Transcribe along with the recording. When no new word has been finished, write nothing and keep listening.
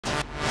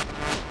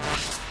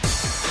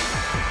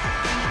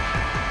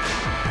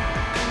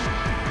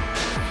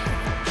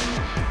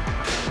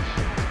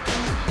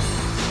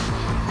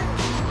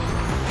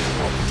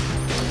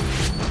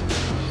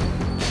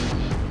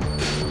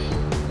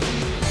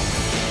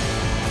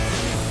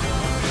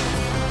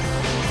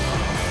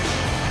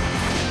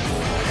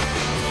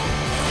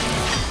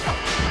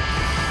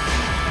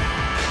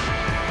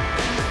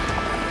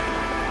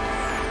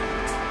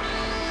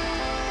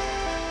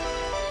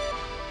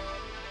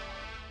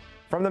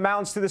From the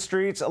mountains to the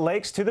streets,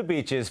 lakes to the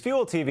beaches,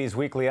 Fuel TV's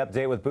weekly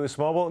update with Boost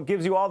Mobile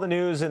gives you all the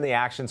news in the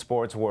action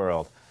sports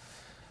world.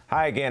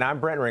 Hi again, I'm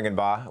Brent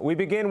Ringenbaugh. We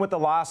begin with the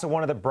loss of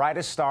one of the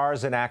brightest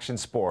stars in action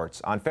sports.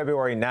 On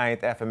February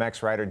 9th,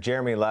 FMX rider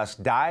Jeremy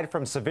Lusk died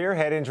from severe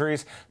head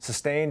injuries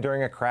sustained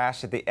during a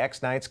crash at the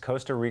X-Nights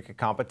Costa Rica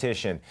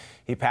competition.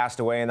 He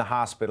passed away in the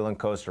hospital in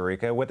Costa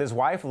Rica with his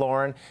wife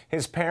Lauren,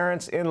 his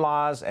parents,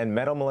 in-laws, and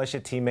Metal Militia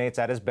teammates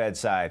at his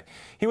bedside.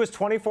 He was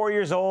 24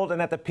 years old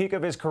and at the peak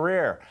of his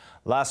career.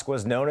 Lusk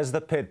was known as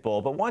the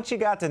Pitbull, but once you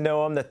got to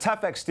know him, the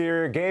tough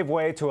exterior gave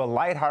way to a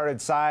lighthearted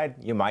side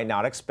you might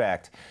not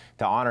expect.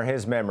 To honor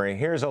his memory,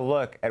 here's a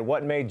look at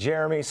what made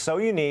Jeremy so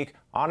unique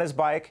on his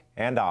bike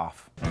and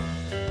off.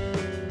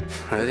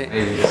 Ready?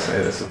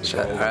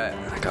 All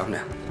right, calm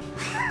down.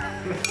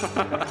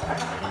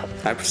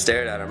 I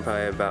stared at them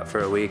probably about for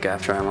a week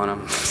after I won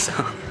them, so.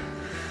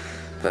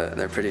 But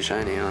they're pretty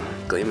shiny, huh?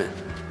 Gleaming.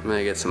 I'm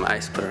gonna get some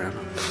ice put around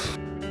them.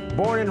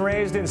 Born and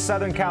raised in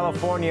Southern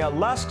California,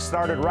 Lusk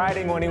started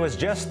riding when he was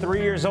just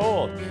 3 years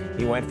old.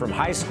 He went from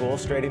high school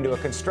straight into a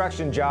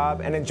construction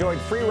job and enjoyed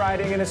free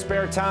riding in his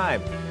spare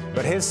time.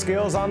 But his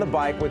skills on the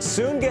bike would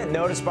soon get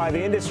noticed by the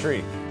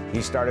industry.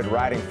 He started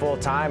riding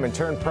full-time and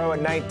turned pro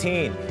at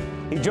 19.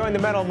 He joined the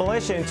Metal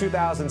Militia in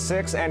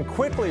 2006 and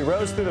quickly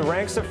rose through the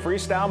ranks of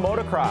freestyle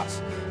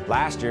motocross.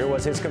 Last year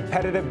was his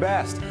competitive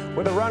best,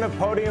 with a run of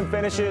podium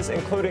finishes,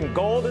 including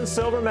gold and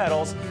silver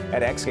medals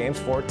at X Games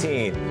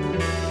 14.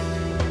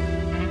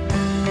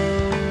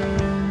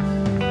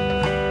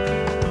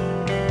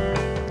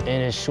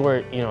 In his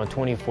short,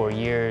 24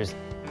 years,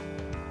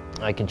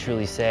 I can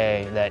truly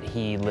say that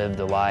he lived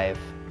a life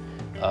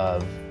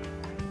of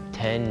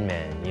 10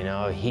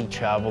 men. He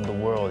traveled the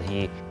world,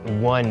 he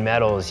won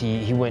medals,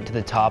 he went to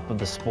the top of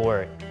the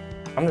sport.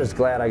 I'm just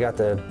glad I got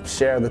to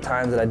share the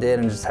times that I did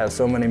and just have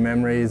so many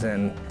memories,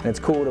 and it's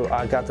cool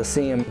I got to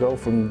see him go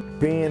from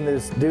being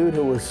this dude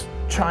who was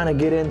trying to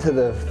get into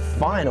the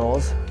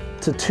finals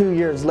to 2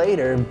 years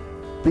later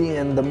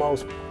being the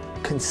most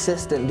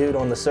consistent dude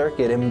on the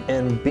circuit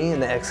and being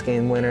the X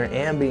Games winner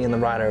and being the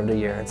Rider of the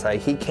Year. It's like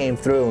he came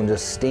through and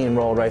just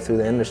steamrolled right through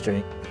the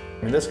industry.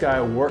 I mean, this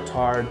guy worked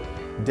hard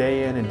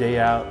day in and day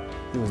out.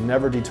 He was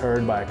never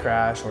deterred by a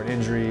crash or an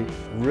injury.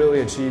 Really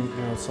achieved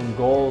some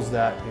goals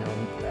that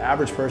the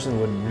average person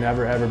would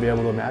never ever be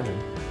able to imagine.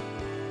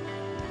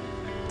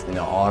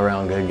 All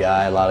around good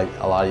guy. A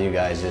lot of you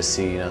guys just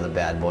see the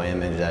bad boy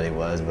image that he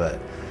was, but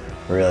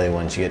really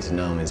once you get to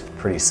know him, he's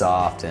pretty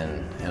soft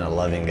and a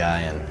loving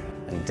guy. And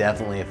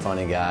definitely a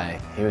funny guy.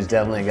 He was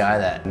definitely a guy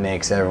that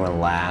makes everyone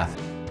laugh.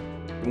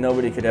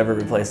 Nobody could ever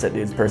replace that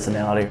dude's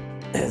personality.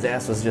 His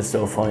ass was just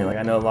so funny.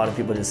 I know a lot of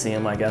people just see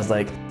him as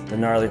the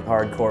gnarly,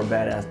 hardcore,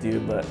 badass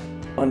dude, but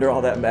under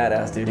all that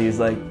badass dude, he's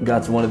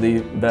got one of the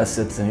best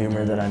sense of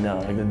humor that I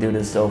know. The dude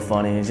is so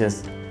funny. He's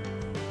just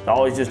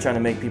always just trying to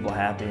make people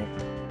happy.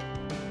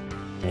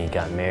 He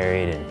got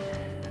married and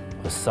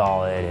was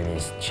solid, and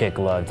his chick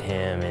loved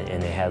him,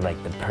 and they had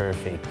the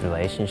perfect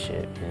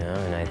relationship,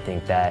 and I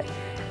think that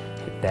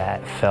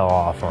fell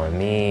off on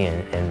me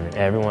and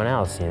everyone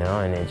else,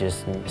 and it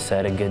just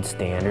set a good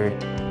standard.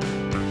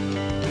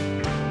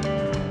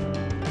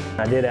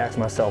 I did ask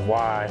myself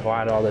why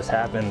did all this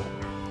happen?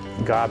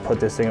 God put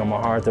this thing on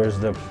my heart.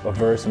 There's a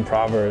verse in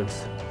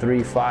Proverbs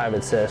 3:5.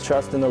 It says,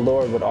 "Trust in the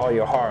Lord with all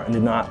your heart and do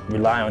not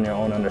rely on your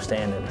own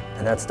understanding."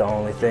 And that's the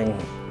only thing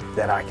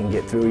that I can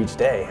get through each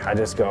day. I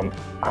just go,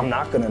 I'm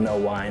not gonna know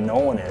why, no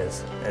one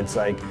is. It's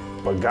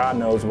but God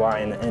knows why,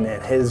 and in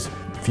His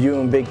view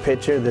and big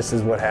picture, this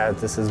is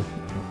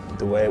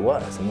the way it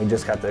was, and we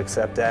just got to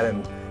accept that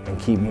and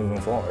keep moving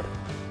forward.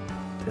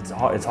 It's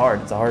hard. It's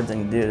a hard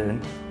thing to do,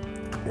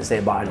 to say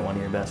bye to one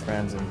of your best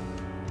friends. And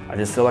I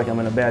just feel like I'm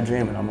in a bad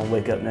dream, and I'm gonna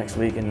wake up next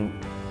week and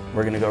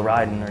we're gonna go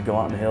riding or go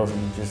out in the hills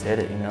and just hit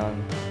it,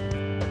 And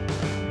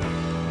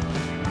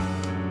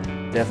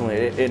definitely,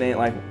 it ain't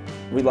like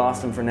we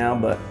lost him for now,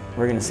 but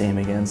we're gonna see him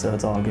again, so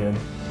it's all good.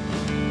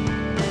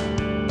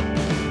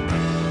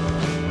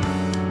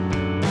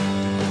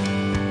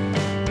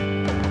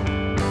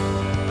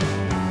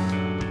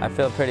 I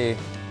feel pretty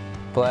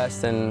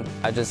blessed, and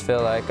I just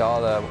feel like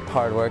all the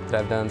hard work that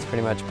I've done is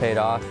pretty much paid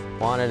off.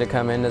 Wanted to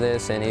come into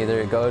this and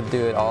either go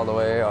do it all the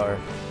way or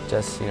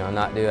just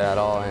not do it at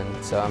all,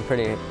 and so I'm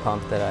pretty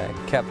pumped that I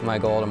kept my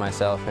goal to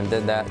myself and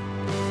did that.